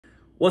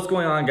What's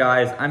going on,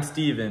 guys? I'm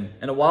Steven,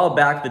 and a while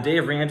back, the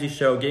Dave Ramsey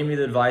show gave me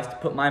the advice to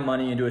put my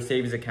money into a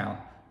savings account.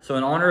 So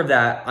in honor of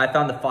that, I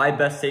found the 5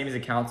 best savings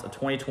accounts of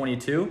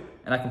 2022,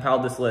 and I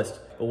compiled this list.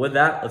 But with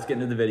that, let's get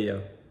into the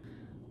video.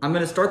 I'm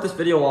gonna start this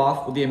video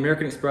off with the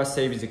American Express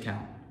savings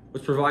account,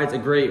 which provides a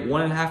great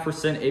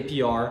 1.5%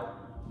 APR,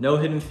 no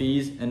hidden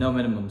fees, and no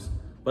minimums.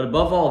 But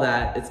above all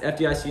that, it's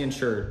FDIC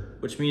insured,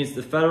 which means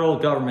the federal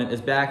government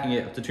is backing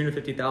it up to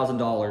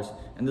 $250,000,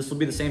 and this will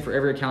be the same for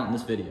every account in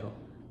this video.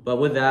 But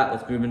with that,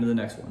 let's move into the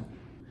next one.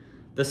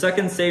 The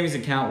second savings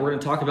account we're going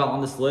to talk about on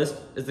this list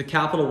is the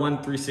Capital One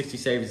 360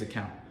 savings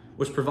account,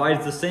 which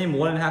provides the same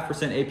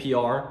 1.5%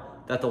 APR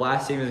that the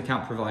last savings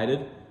account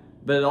provided,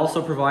 but it also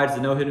provides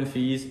the no hidden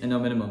fees and no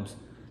minimums.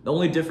 The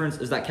only difference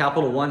is that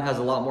Capital One has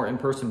a lot more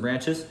in-person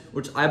branches,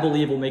 which I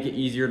believe will make it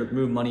easier to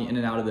move money in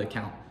and out of the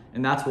account.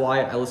 And that's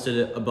why I listed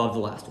it above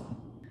the last one.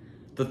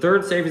 The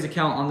third savings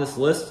account on this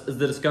list is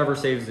the Discover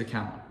savings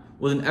account,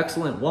 with an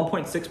excellent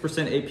 1.6%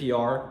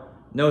 APR,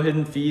 no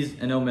hidden fees,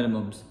 and no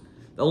minimums.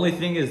 The only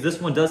thing is this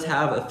one does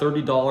have a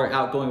 $30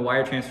 outgoing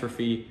wire transfer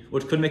fee,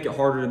 which could make it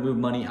harder to move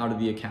money out of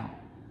the account.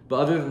 But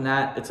other than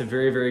that, it's a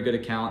very, very good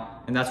account,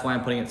 and that's why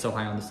I'm putting it so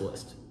high on this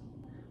list.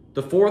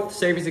 The fourth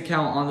savings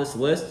account on this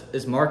list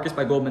is Marcus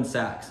by Goldman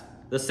Sachs,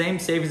 the same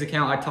savings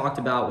account I talked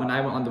about when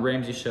I went on the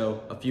Ramsey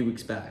show a few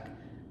weeks back.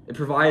 It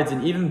provides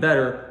an even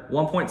better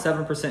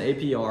 1.7%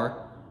 APR,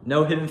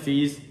 no hidden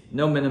fees,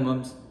 no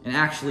minimums, and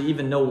actually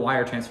even no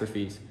wire transfer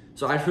fees.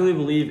 So I truly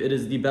believe it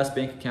is the best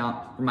bank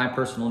account for my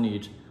personal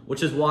needs,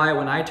 which is why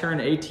when I turn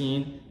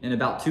 18 in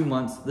about 2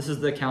 months, this is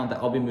the account that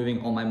I'll be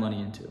moving all my money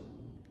into.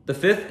 The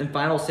fifth and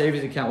final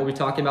savings account we'll be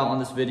talking about on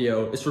this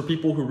video is for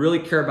people who really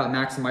care about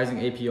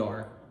maximizing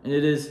APR, and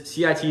it is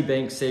CIT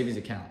Bank's savings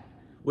account,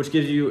 which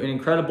gives you an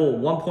incredible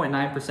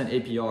 1.9%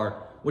 APR,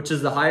 which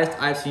is the highest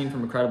I've seen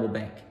from a credible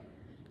bank.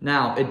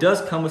 Now, it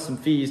does come with some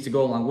fees to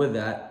go along with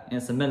that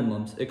and some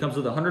minimums. It comes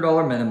with a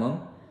 $100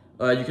 minimum.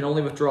 You can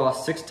only withdraw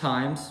 6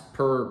 times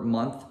per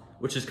month,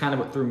 which is kind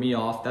of what threw me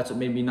off. That's what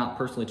made me not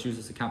personally choose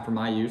this account for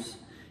my use.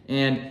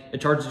 And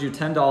it charges you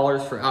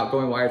 $10 for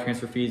outgoing wire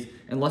transfer fees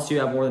unless you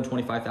have more than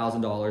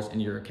 $25,000 in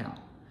your account.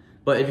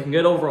 But if you can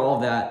get over all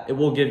of that, it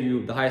will give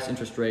you the highest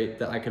interest rate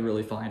that I could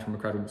really find from a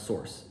credible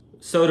source.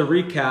 So to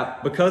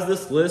recap, because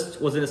this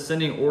list was in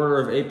ascending order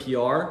of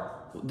APR,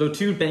 the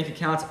 2 bank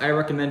accounts I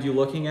recommend you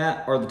looking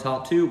at are the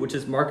top 2, which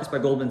is Marcus by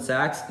Goldman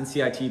Sachs and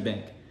CIT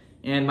Bank.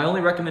 And my only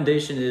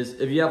recommendation is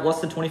if you have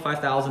less than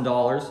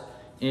 $25,000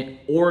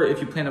 or if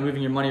you plan on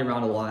moving your money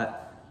around a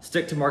lot,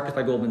 stick to Marcus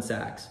by Goldman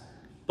Sachs.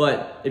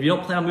 But if you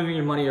don't plan on moving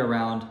your money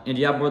around and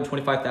you have more than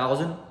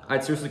 $25,000,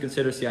 I'd seriously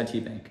consider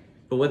CIT Bank.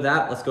 But with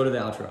that, let's go to the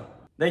outro.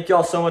 Thank you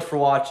all so much for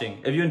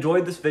watching. If you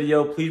enjoyed this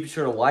video, please be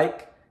sure to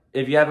like.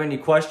 If you have any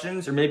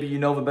questions or maybe you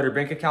know of a better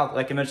bank account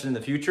like I mentioned in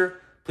the future,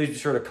 please be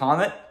sure to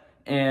comment.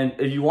 And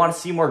if you want to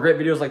see more great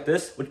videos like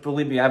this, which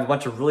believe me, I have a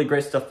bunch of really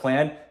great stuff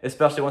planned,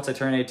 especially once I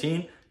turn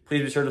 18,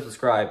 please be sure to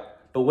subscribe.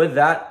 But with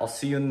that, I'll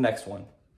see you in the next one.